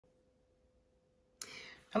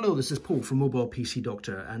Hello, this is Paul from Mobile PC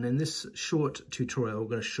Doctor, and in this short tutorial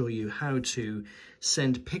we're going to show you how to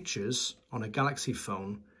send pictures on a Galaxy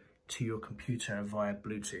phone to your computer via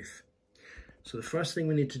Bluetooth. So the first thing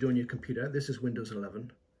we need to do on your computer, this is Windows 11,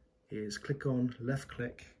 is left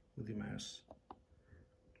click with your mouse,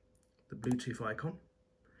 the Bluetooth icon,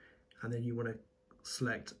 and then you want to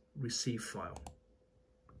select Receive File.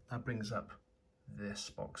 That brings up this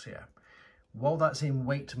box here. While that's in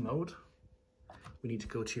wait mode, we need to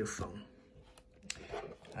go to your phone,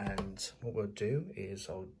 and what we'll do is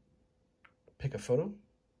I'll pick a photo.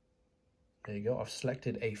 There you go, I've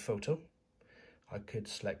selected a photo. I could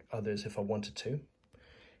select others if I wanted to,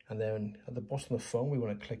 and then at the bottom of the phone we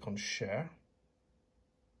want to click on share,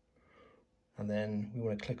 and then we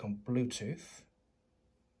want to click on Bluetooth.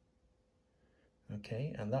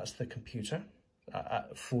 Okay, and that's the computer.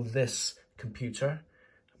 For this computer,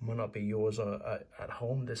 might not be yours at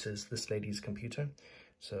home. This is this lady's computer.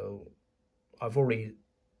 So I've already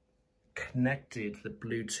connected the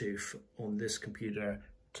Bluetooth on this computer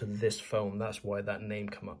to this phone. That's why that name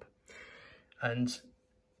come up. And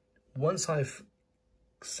once I've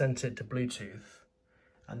sent it to Bluetooth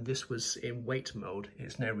and this was in wait mode,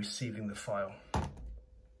 it's now receiving the file.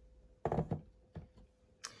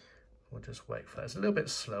 We'll just wait for that. It's a little bit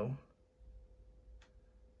slow.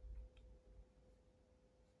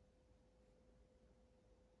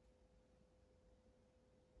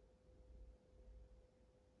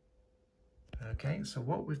 Okay, so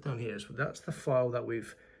what we've done here is that's the file that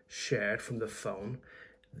we've shared from the phone.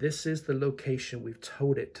 This is the location we've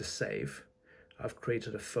told it to save. I've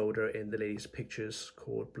created a folder in the lady's pictures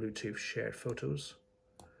called Bluetooth Shared Photos.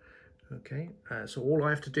 Okay, so all I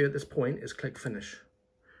have to do at this point is click Finish,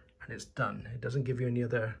 and it's done. It doesn't give you any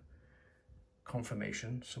other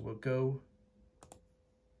confirmation. So we'll go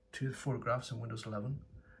to the photographs in Windows 11,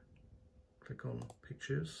 click on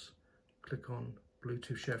Pictures, click on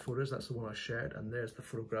Bluetooth Shared Photos. That's the one I shared, and there's the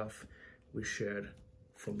photograph we shared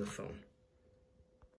from the phone.